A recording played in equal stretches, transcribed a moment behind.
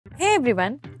Hey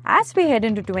everyone, as we head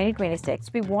into 2026,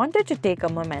 we wanted to take a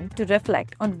moment to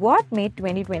reflect on what made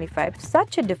 2025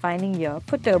 such a defining year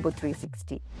for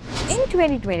Turbo360. In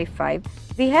 2025,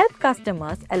 we helped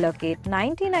customers allocate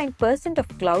 99% of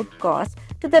cloud costs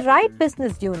to the right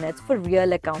business units for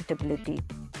real accountability,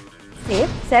 save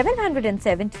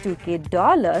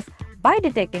 $772K by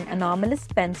detecting anomalous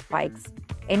spend spikes,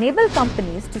 enable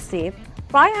companies to save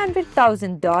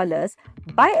 $500,000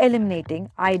 by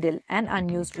eliminating idle and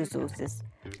unused resources.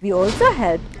 We also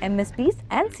helped MSPs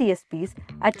and CSPs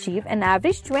achieve an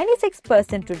average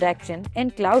 26% reduction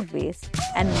in cloud waste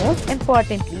and, most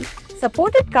importantly,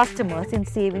 supported customers in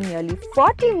saving nearly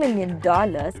 $40 million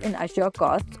in Azure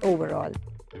costs overall.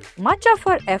 Much of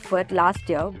our effort last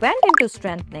year went into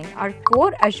strengthening our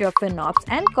core Azure FinOps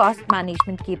and cost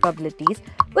management capabilities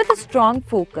with a strong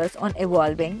focus on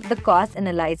evolving the cost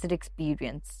analyzer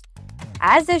experience.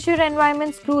 As Azure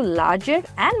environments grew larger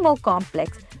and more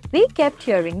complex, we kept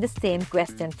hearing the same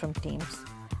question from teams.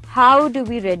 How do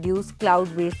we reduce cloud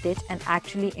wastage and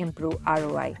actually improve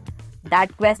ROI?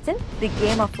 That question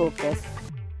became a focus.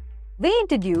 We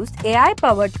introduced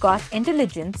AI-powered cost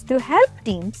intelligence to help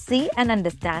teams see and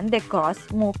understand their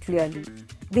costs more clearly.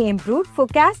 We improved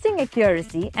forecasting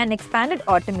accuracy and expanded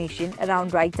automation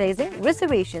around right-sizing,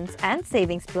 reservations, and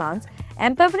savings plans,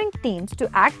 empowering teams to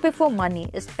act before money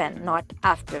is spent, not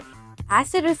after.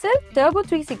 As a result,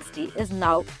 Turbo360 is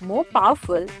now more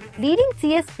powerful, leading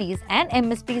CSPs and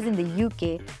MSPs in the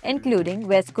UK, including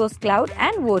West Coast Cloud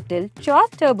and Votel, chose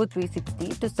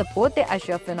Turbo360 to support their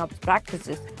Azure FinOps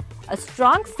practices, a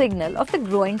strong signal of the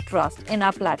growing trust in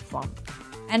our platform.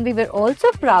 And we were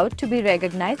also proud to be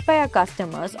recognized by our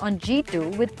customers on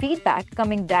G2 with feedback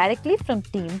coming directly from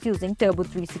teams using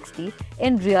Turbo360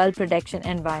 in real production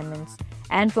environments.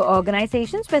 And for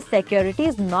organizations where security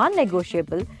is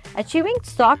non-negotiable, achieving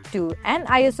SOC 2 and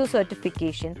ISO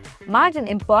certification marked an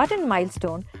important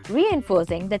milestone,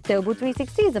 reinforcing that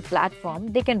Turbo360 is a platform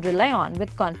they can rely on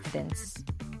with confidence.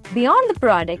 Beyond the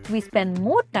product, we spend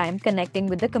more time connecting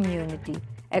with the community.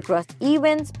 Across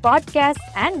events, podcasts,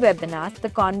 and webinars, the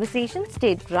conversation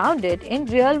stayed grounded in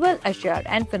real-world Azure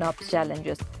and FinOps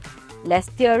challenges. Less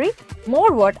theory,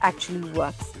 more what actually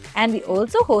works. And we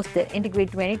also hosted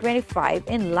Integrate 2025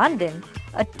 in London,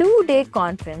 a 2-day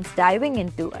conference diving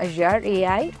into Azure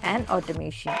AI and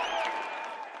automation.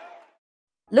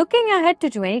 Looking ahead to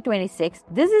 2026,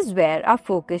 this is where our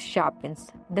focus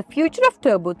sharpens. The future of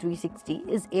Turbo360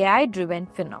 is AI-driven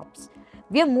FinOps.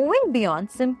 We are moving beyond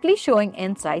simply showing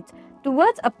insights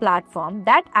towards a platform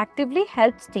that actively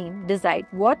helps teams decide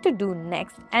what to do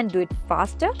next and do it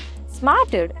faster,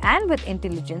 smarter, and with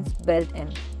intelligence built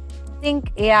in.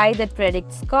 Think AI that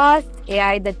predicts costs,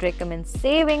 AI that recommends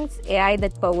savings, AI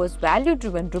that powers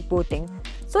value-driven reporting,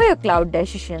 so your cloud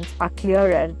decisions are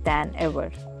clearer than ever.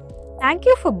 Thank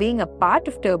you for being a part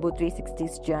of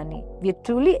Turbo360's journey. We are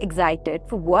truly excited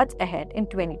for what's ahead in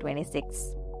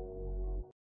 2026.